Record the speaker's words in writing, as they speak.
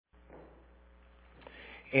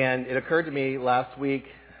And it occurred to me last week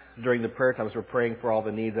during the prayer times we're praying for all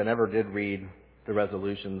the needs. I never did read the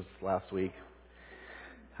resolutions last week.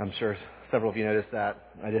 I'm sure several of you noticed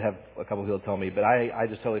that. I did have a couple of people tell me, but I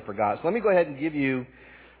just totally forgot. So let me go ahead and give you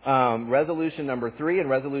resolution number 3 and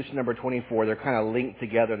resolution number 24. They're kind of linked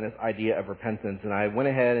together in this idea of repentance. And I went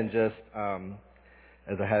ahead and just,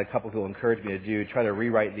 as I had a couple of people encourage me to do, try to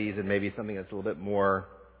rewrite these in maybe something that's a little bit more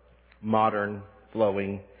modern,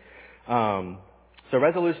 flowing. So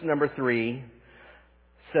resolution number 3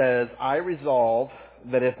 says, I resolve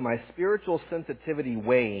that if my spiritual sensitivity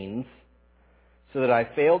wanes so that I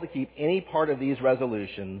fail to keep any part of these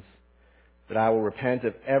resolutions, that I will repent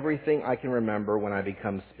of everything I can remember when I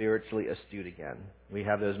become spiritually astute again. We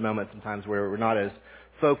have those moments sometimes where we're not as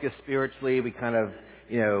focused spiritually. We kind of,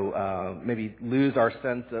 maybe lose our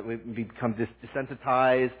sense that we become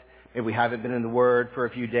desensitized. Maybe we haven't been in the Word for a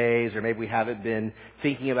few days, or maybe we haven't been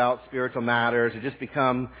thinking about spiritual matters, or just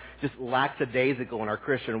become just lackadaisical in our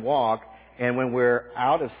Christian walk. And when we're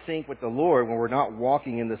out of sync with the Lord, when we're not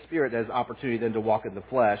walking in the Spirit, there's opportunity then to walk in the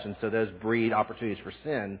flesh, and so those breed opportunities for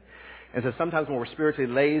sin. And so sometimes when we're spiritually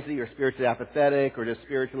lazy or spiritually apathetic or just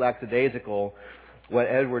spiritually lackadaisical, what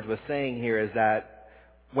Edwards was saying here is that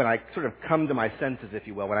when I sort of come to my senses, if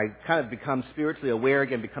you will, when I kind of become spiritually aware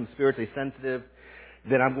again, become spiritually sensitive,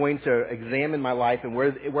 then I'm going to examine my life, and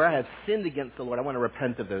where I have sinned against the Lord, I want to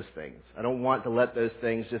repent of those things. I don't want to let those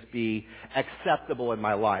things just be acceptable in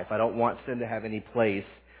my life. I don't want sin to have any place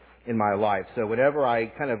in my life. So whenever I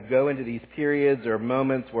kind of go into these periods or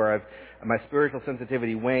moments where my spiritual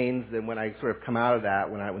sensitivity wanes, then when I sort of come out of that,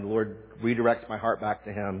 when the Lord redirects my heart back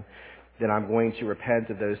to Him, then I'm going to repent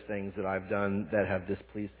of those things that I've done that have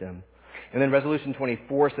displeased Him. And then resolution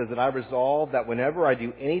 24 says that I resolve that whenever I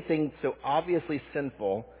do anything so obviously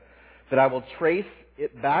sinful, that I will trace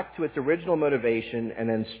it back to its original motivation and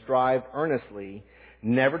then strive earnestly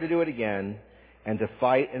never to do it again and to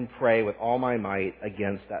fight and pray with all my might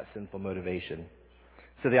against that sinful motivation.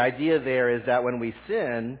 So the idea there is that when we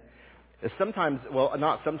sin, there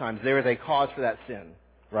is a cause for that sin,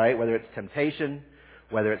 right? Whether it's temptation,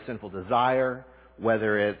 whether it's sinful desire,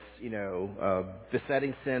 whether it's,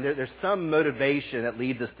 besetting sin. There's some motivation that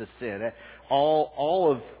leads us to sin.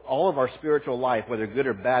 All of our spiritual life, whether good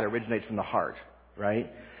or bad, originates from the heart,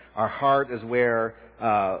 right? Our heart is where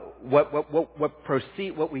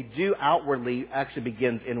what we do outwardly actually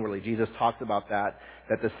begins inwardly. Jesus talks about that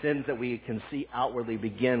the sins that we can see outwardly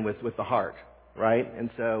begin with the heart, right?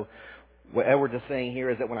 And so what Edward is saying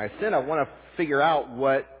here is that when I sin, I want to figure out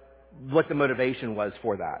what the motivation was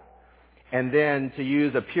for that. And then, to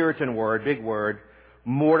use a Puritan word, big word,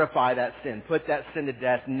 mortify that sin. Put that sin to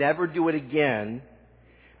death. Never do it again.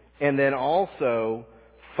 And then also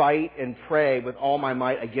fight and pray with all my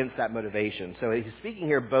might against that motivation. So he's speaking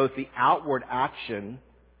here both the outward action.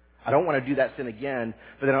 I don't want to do that sin again.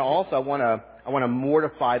 But then also I want to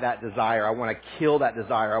mortify that desire. I want to kill that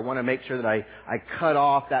desire. I want to make sure that I cut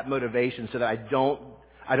off that motivation so that I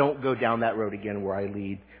don't go down that road again where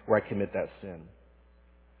I commit that sin.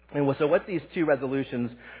 And so what these two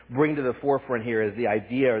resolutions bring to the forefront here is the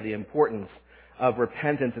idea or the importance of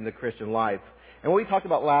repentance in the Christian life. And what we talked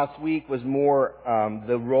about last week was more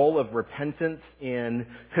the role of repentance in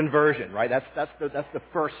conversion, right? That's the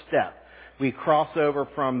first step. We cross over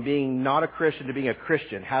from being not a Christian to being a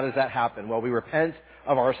Christian. How does that happen? Well, we repent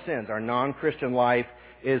of our sins. Our non-Christian life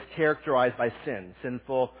is characterized by sin,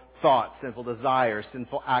 sinful thoughts, sinful desires,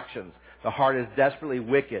 sinful actions. The heart is desperately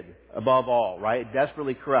wicked above all, right?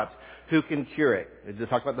 Desperately corrupt. Who can cure it? We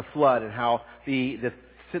just talked about the flood and how the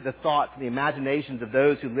thoughts and the imaginations of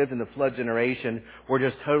those who lived in the flood generation were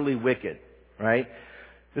just totally wicked, right?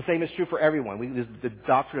 The same is true for everyone. There's the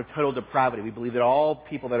doctrine of total depravity. We believe that all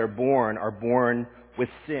people that are born with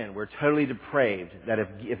sin. We're totally depraved. That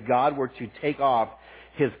if God were to take off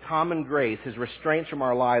His common grace, His restraints from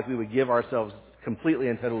our lives, we would give ourselves completely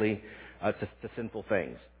and totally to sinful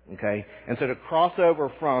things. Okay? And so to cross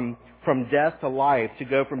over from death to life, to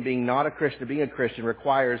go from being not a Christian to being a Christian,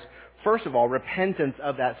 requires, first of all, repentance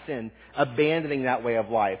of that sin, abandoning that way of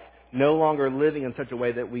life, no longer living in such a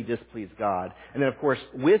way that we displease God. And then, of course,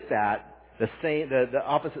 with that, the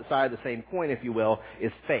opposite side of the same coin, if you will,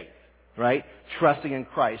 is faith, right? Trusting in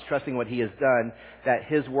Christ, trusting what He has done, that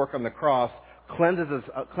His work on the cross cleanses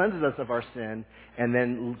us of our sin, and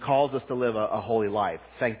then calls us to live a holy life,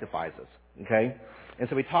 sanctifies us. Okay? And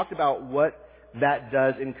so we talked about what that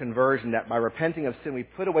does in conversion, that by repenting of sin, we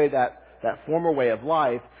put away that former way of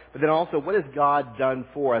life, but then also, what has God done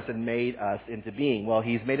for us and made us into being? Well,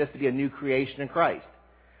 He's made us to be a new creation in Christ,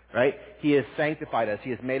 right? He has sanctified us. He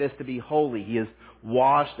has made us to be holy. He has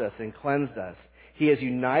washed us and cleansed us. He has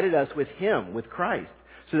united us with Him, with Christ.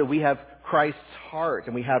 so that we have Christ's heart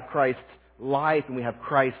and we have Christ's life and we have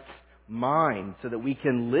Christ's mind, so that we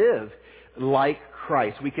can live like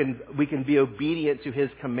Christ. We can be obedient to His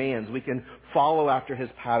commands. We can follow after His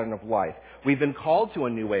pattern of life. We've been called to a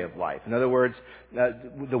new way of life. In other words,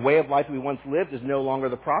 the way of life we once lived is no longer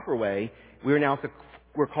the proper way. We're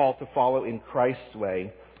called to follow in Christ's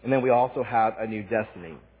way. And then we also have a new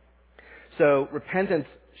destiny. So repentance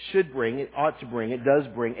it does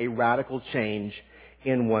bring a radical change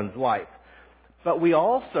in one's life. But we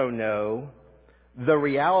also know the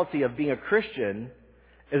reality of being a Christian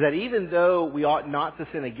is that even though we ought not to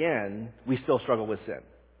sin again, we still struggle with sin,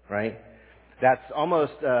 right? That's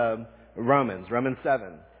almost Romans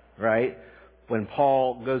 7, right? When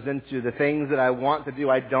Paul goes into the things that I want to do,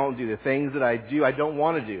 I don't do. The things that I do, I don't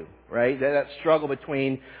want to do, right? That struggle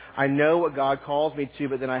between I know what God calls me to,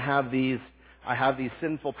 but then I have these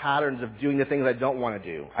sinful patterns of doing the things I don't want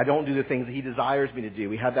to do. I don't do the things that He desires me to do.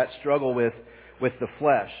 We have that struggle with the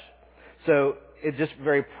flesh. So it just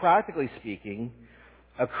very practically speaking,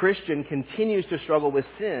 a Christian continues to struggle with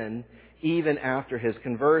sin even after his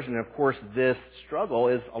conversion. And of course, this struggle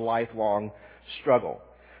is a lifelong struggle.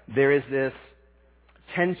 There is this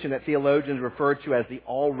tension that theologians refer to as the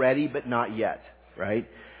already but not yet, right?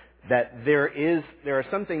 That there are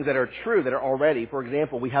some things that are true that are already. For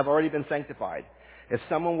example, we have already been sanctified. If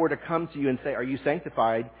someone were to come to you and say, "Are you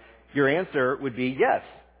sanctified?" your answer would be yes.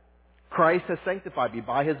 Christ has sanctified me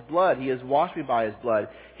by His blood. He has washed me by His blood.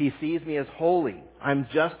 He sees me as holy. I'm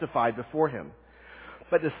justified before Him.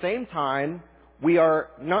 But at the same time, we are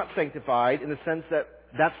not sanctified in the sense that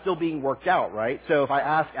that's still being worked out, right? So if I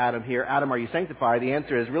ask Adam here, "Adam, are you sanctified?" the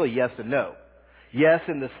answer is really yes and no. Yes,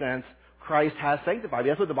 in the sense Christ has sanctified me.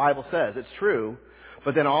 That's what the Bible says. It's true.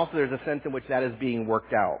 But then also there's a sense in which that is being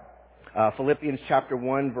worked out. Philippians chapter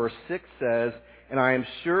 1 verse 6 says, "And I am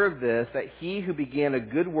sure of this, that He who began a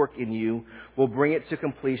good work in you will bring it to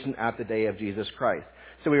completion at the day of Jesus Christ."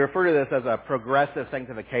 So we refer to this as a progressive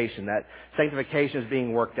sanctification, that sanctification is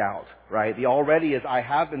being worked out, right? The already is I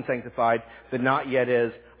have been sanctified. The not yet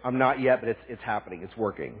is I'm not yet, but it's happening. It's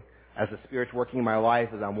working. As the Spirit's working in my life,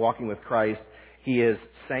 as I'm walking with Christ, He is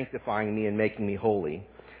sanctifying me and making me holy.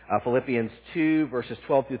 Philippians 2 verses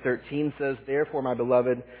 12 through 13 says, "Therefore, my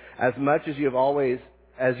beloved, as much as you have always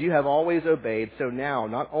obeyed, so now,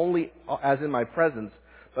 not only as in my presence,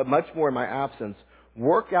 but much more in my absence,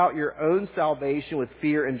 work out your own salvation with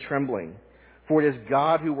fear and trembling. For it is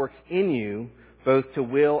God who works in you, both to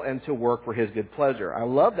will and to work for His good pleasure." I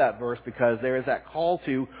love that verse because there is that call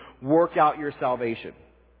to work out your salvation.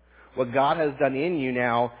 What God has done in you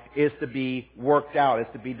now is to be worked out, is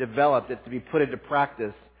to be developed, it's to be put into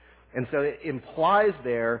practice. And so it implies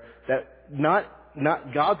there that not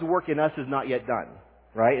God's work in us is not yet done.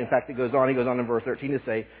 Right? In fact, he goes on in verse 13 to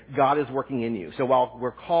say, God is working in you. So while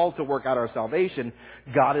we're called to work out our salvation,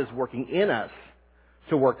 God is working in us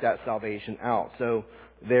to work that salvation out. So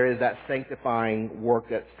there is that sanctifying work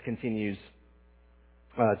that continues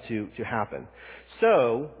to happen.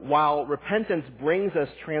 So while repentance brings us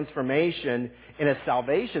transformation in a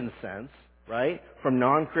salvation sense, right, from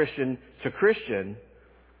non-Christian to Christian,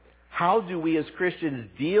 how do we as Christians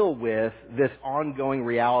deal with this ongoing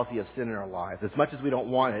reality of sin in our lives? As much as we don't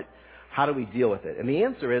want it, how do we deal with it? And the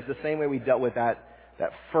answer is the same way we dealt with that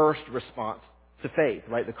first response to faith,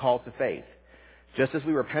 right? The call to faith. Just as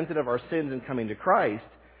we repented of our sins in coming to Christ,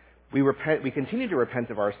 we continue to repent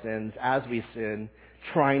of our sins as we sin,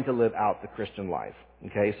 trying to live out the Christian life.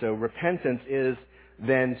 Okay, so repentance is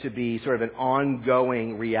then to be sort of an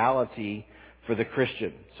ongoing reality for the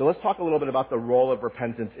Christian. So let's talk a little bit about the role of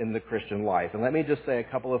repentance in the Christian life. And let me just say a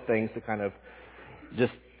couple of things to kind of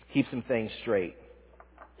just keep some things straight.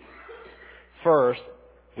 First,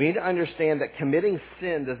 we need to understand that committing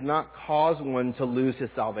sin does not cause one to lose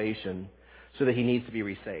his salvation so that he needs to be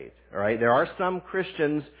resaved. All right? There are some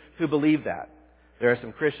Christians who believe that. There are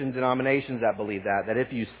some Christian denominations that believe that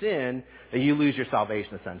if you sin, that you lose your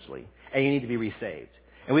salvation essentially, and you need to be resaved.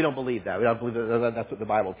 And we don't believe that. We don't believe that that's what the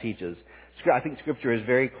Bible teaches. I think Scripture is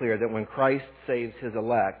very clear that when Christ saves His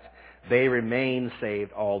elect, they remain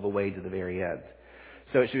saved all the way to the very end.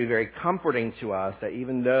 So it should be very comforting to us that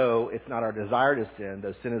even though it's not our desire to sin,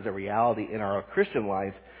 though sin is a reality in our Christian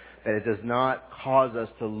life, that it does not cause us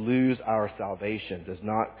to lose our salvation, does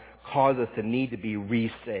not cause us to need to be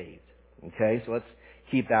resaved. Okay? So let's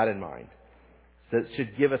keep that in mind. So it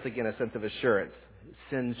should give us, again, a sense of assurance.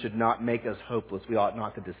 Sin should not make us hopeless. We ought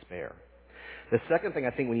not to despair. The second thing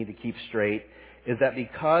I think we need to keep straight is that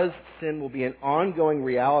because sin will be an ongoing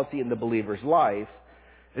reality in the believer's life,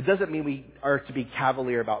 it doesn't mean we are to be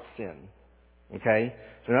cavalier about sin. Okay?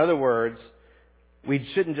 So in other words, we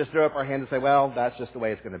shouldn't just throw up our hands and say, well, that's just the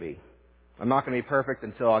way it's going to be. I'm not going to be perfect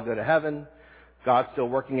until I go to heaven. God's still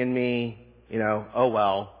working in me. Oh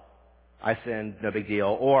well, I sinned, no big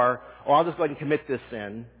deal. Or I'll just go ahead and commit this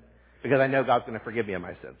sin because I know God's going to forgive me of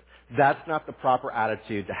my sins. That's not the proper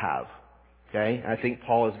attitude to have. Okay? And I think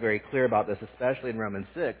Paul is very clear about this, especially in Romans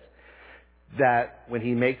 6, that when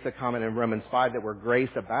he makes the comment in Romans 5 that where grace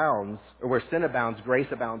abounds, or where sin abounds, grace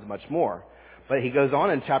abounds much more. But he goes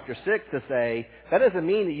on in chapter 6 to say, that doesn't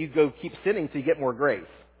mean that you go keep sinning till you get more grace,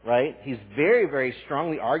 right? He's very, very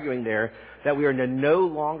strongly arguing there that we are to no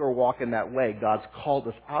longer walk in that way. God's called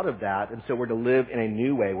us out of that, and so we're to live in a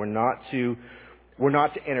new way. We're not to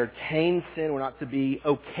entertain sin. We're not to be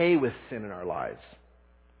okay with sin in our lives,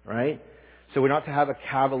 right? So we're not to have a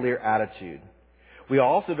cavalier attitude. We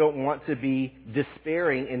also don't want to be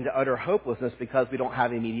despairing into utter hopelessness because we don't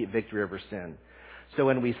have immediate victory over sin. So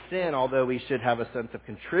when we sin, although we should have a sense of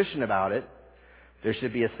contrition about it, there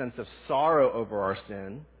should be a sense of sorrow over our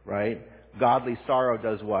sin, right? Godly sorrow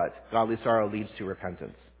does what? Godly sorrow leads to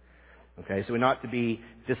repentance. Okay, so we're not to be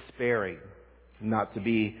despairing, not to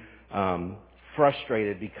be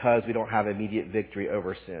frustrated because we don't have immediate victory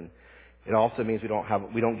over sin. It also means we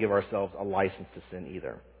don't give ourselves a license to sin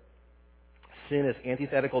either. Sin is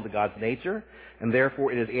antithetical to God's nature, and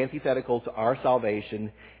therefore it is antithetical to our salvation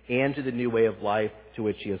and to the new way of life to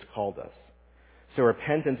which He has called us. So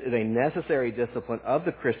repentance is a necessary discipline of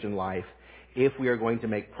the Christian life if we are going to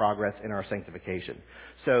make progress in our sanctification.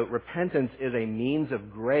 So repentance is a means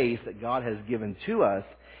of grace that God has given to us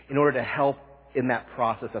in order to help in that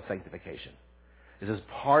process of sanctification. This is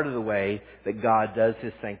part of the way that God does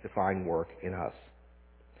His sanctifying work in us.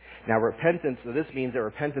 Now so this means that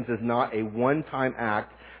repentance is not a one-time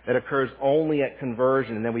act that occurs only at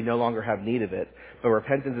conversion and then we no longer have need of it. But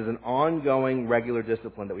repentance is an ongoing, regular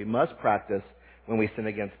discipline that we must practice when we sin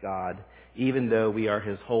against God, even though we are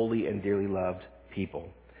His holy and dearly loved people.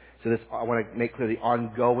 So I want to make clear the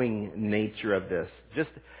ongoing nature of this. Just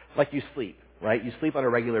like you sleep, right? You sleep on a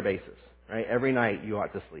regular basis, right? Every night you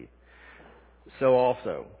ought to sleep. So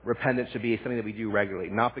also, repentance should be something that we do regularly,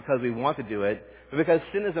 not because we want to do it, but because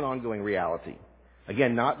sin is an ongoing reality.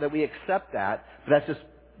 Again, not that we accept that, but that's just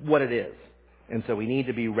what it is. And so we need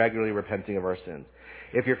to be regularly repenting of our sins.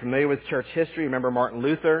 If you're familiar with church history, remember Martin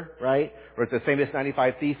Luther, right? Wrote the famous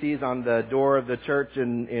 95 Theses on the door of the church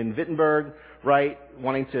in Wittenberg, right?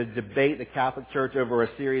 Wanting to debate the Catholic Church over a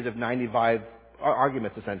series of 95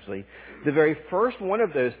 arguments, essentially. The very first one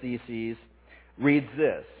of those theses reads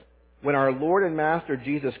this: when our Lord and Master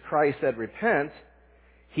Jesus Christ said, repent,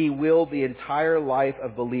 He willed the entire life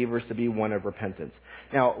of believers to be one of repentance.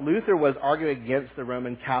 Now, Luther was arguing against the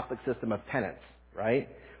Roman Catholic system of penance, right?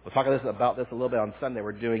 We'll talk about this a little bit on Sunday.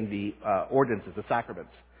 We're doing the ordinances, the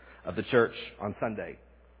sacraments of the church on Sunday.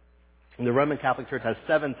 And the Roman Catholic Church has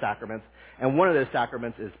 7 sacraments, and one of those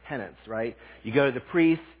sacraments is penance, right? You go to the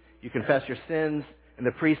priest, you confess your sins, and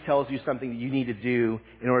the priest tells you something that you need to do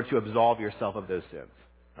in order to absolve yourself of those sins.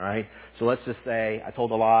 All right? So let's just say I told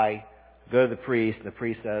a lie, go to the priest, and the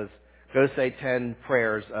priest says, go say 10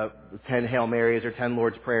 prayers, 10 Hail Marys or 10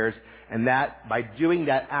 Lord's Prayers, and that, by doing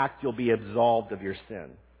that act, you'll be absolved of your sin.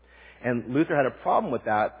 And Luther had a problem with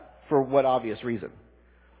that for what obvious reason?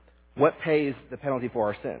 What pays the penalty for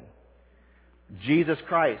our sin? Jesus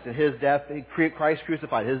Christ and His death, Christ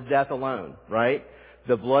crucified, His death alone, right?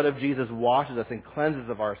 The blood of Jesus washes us and cleanses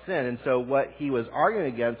of our sin. And so what he was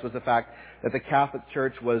arguing against was the fact that the Catholic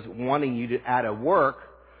Church was wanting you to add a work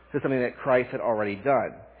to something that Christ had already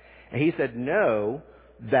done. And he said no,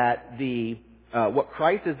 that what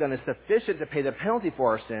Christ has done is sufficient to pay the penalty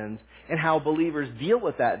for our sins, and how believers deal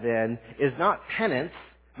with that then is not penance,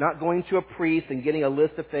 not going to a priest and getting a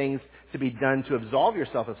list of things to be done to absolve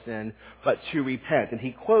yourself of sin, but to repent. And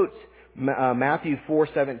he quotes Matthew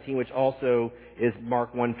 4:17, which also is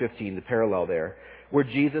Mark 1:15, the parallel there, where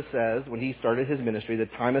Jesus says, when He started His ministry, the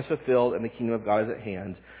time is fulfilled and the kingdom of God is at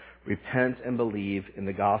hand. Repent and believe in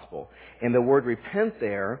the gospel. And the word repent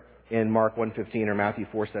there in Mark 1:15 or Matthew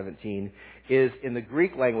 4:17 is in the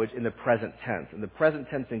Greek language in the present tense. And the present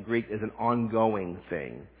tense in Greek is an ongoing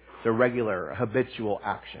thing. It's a regular, a habitual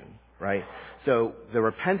action, right? So the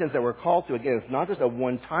repentance that we're called to, again, it's not just a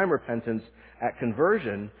one-time repentance at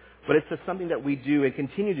conversion, but it's just something that we do and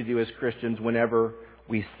continue to do as Christians whenever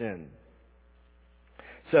we sin.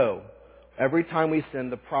 So, every time we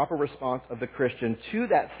sin, the proper response of the Christian to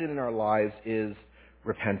that sin in our lives is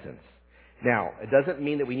repentance. Now, it doesn't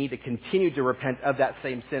mean that we need to continue to repent of that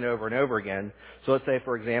same sin over and over again. So let's say,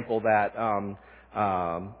 for example, that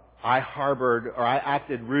I harbored or I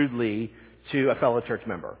acted rudely to a fellow church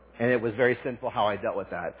member, and it was very sinful how I dealt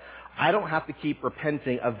with that. I don't have to keep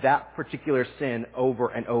repenting of that particular sin over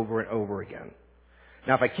and over and over again.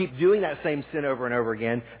 Now, if I keep doing that same sin over and over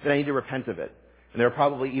again, then I need to repent of it. And there are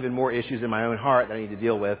probably even more issues in my own heart that I need to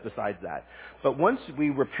deal with besides that. But once we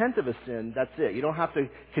repent of a sin, that's it. You don't have to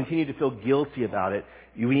continue to feel guilty about it.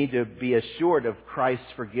 You need to be assured of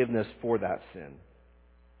Christ's forgiveness for that sin.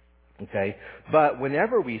 Okay? But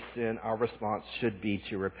whenever we sin, our response should be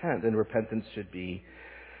to repent. And repentance should be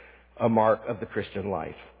a mark of the Christian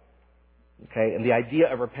life. Okay? And the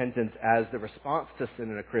idea of repentance as the response to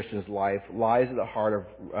sin in a Christian's life lies at the heart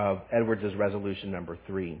of Edwards' resolution number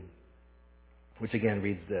 3. Which again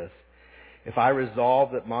reads this: I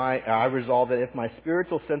resolve that if my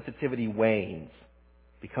spiritual sensitivity wanes,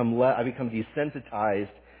 I become desensitized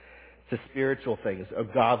to spiritual things,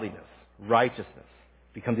 of godliness, righteousness,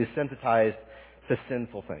 become desensitized to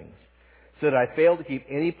sinful things, so that I fail to keep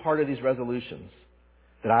any part of these resolutions,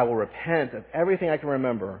 that I will repent of everything I can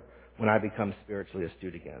remember when I become spiritually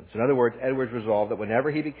astute again. So in other words, Edwards resolved that whenever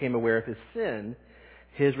he became aware of his sin,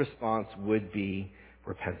 his response would be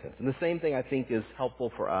repentance. And the same thing I think is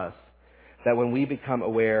helpful for us, that when we become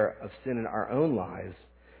aware of sin in our own lives,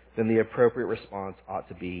 then the appropriate response ought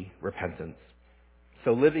to be repentance.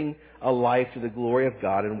 So living a life to the glory of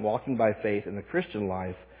God and walking by faith in the Christian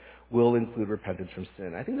life will include repentance from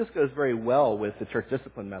sin. I think this goes very well with the church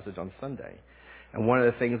discipline message on Sunday. And one of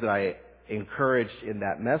the things that I encouraged in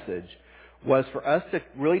that message was for us to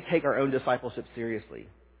really take our own discipleship seriously.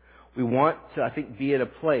 We want to, I think, be at a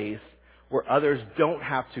place where others don't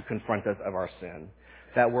have to confront us of our sin,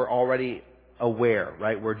 that we're already aware,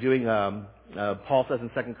 right? We're doing, Paul says in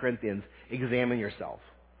 2 Corinthians, examine yourself,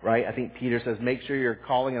 right? I think Peter says, make sure your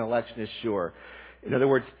calling and election is sure. In other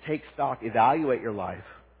words, take stock, evaluate your life,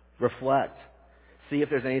 reflect, see if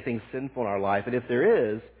there's anything sinful in our life, and if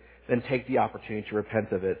there is, then take the opportunity to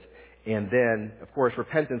repent of it. And then, of course,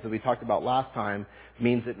 repentance, as we talked about last time,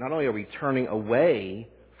 means that not only are we turning away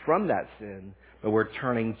from that sin, but we're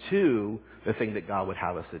turning to the thing that God would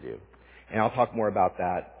have us to do. And I'll talk more about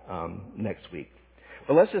that next week.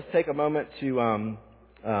 But let's just take a moment to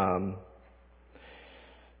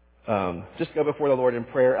just go before the Lord in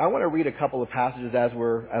prayer. I want to read a couple of passages as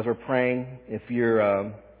we're praying. If you're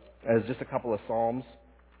as just a couple of Psalms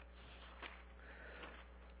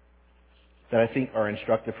that I think are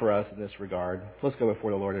instructive for us in this regard. Let's go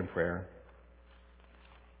before the Lord in prayer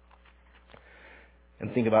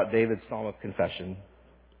and think about David's psalm of confession.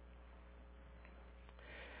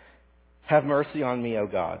 Have mercy on me, O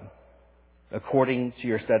God, according to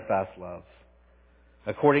your steadfast love.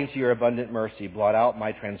 According to your abundant mercy, blot out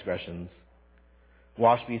my transgressions.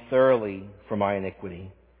 Wash me thoroughly from my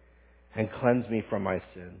iniquity and cleanse me from my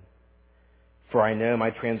sin. For I know my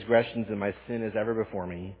transgressions and my sin is ever before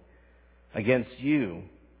me. Against you,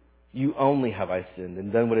 you only have I sinned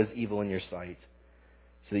and done what is evil in your sight,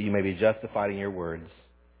 so that you may be justified in your words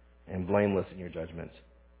and blameless in your judgment.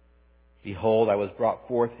 Behold, I was brought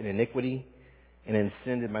forth in iniquity, and in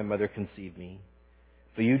sin did my mother conceive me.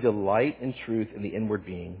 But you delight in truth in the inward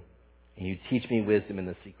being, and you teach me wisdom in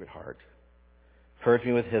the secret heart. Purge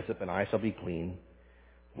me with hyssop, and I shall be clean.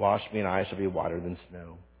 Wash me, and I shall be whiter than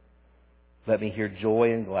snow. Let me hear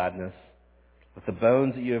joy and gladness. Let the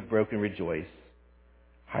bones that you have broken rejoice.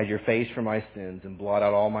 Hide your face from my sins, and blot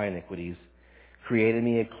out all my iniquities. Create in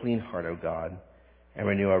me a clean heart, O God, and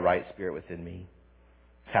renew a right spirit within me.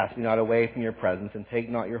 Cast me not away from your presence, and take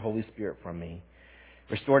not your Holy Spirit from me.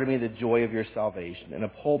 Restore to me the joy of your salvation, and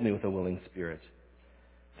uphold me with a willing spirit.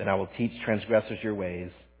 Then I will teach transgressors your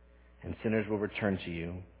ways, and sinners will return to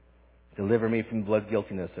you. Deliver me from blood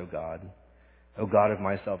guiltiness, O God of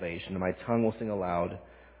my salvation, and my tongue will sing aloud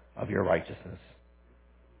of your righteousness.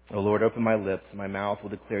 O Lord, open my lips, and my mouth will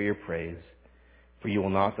declare your praise. For you will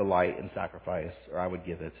not delight in sacrifice, or I would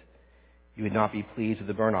give it. You would not be pleased with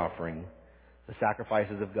the burnt offering. The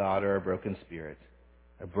sacrifices of God are a broken spirit,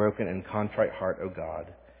 a broken and contrite heart, O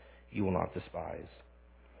God, you will not despise.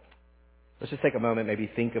 Let's just take a moment,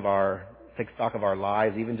 maybe take stock of our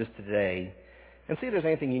lives, even just today, and see if there's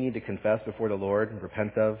anything you need to confess before the Lord and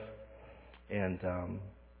repent of. And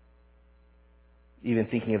even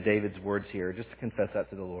thinking of David's words here, just to confess that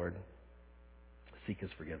to the Lord. Seek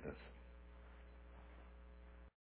his forgiveness.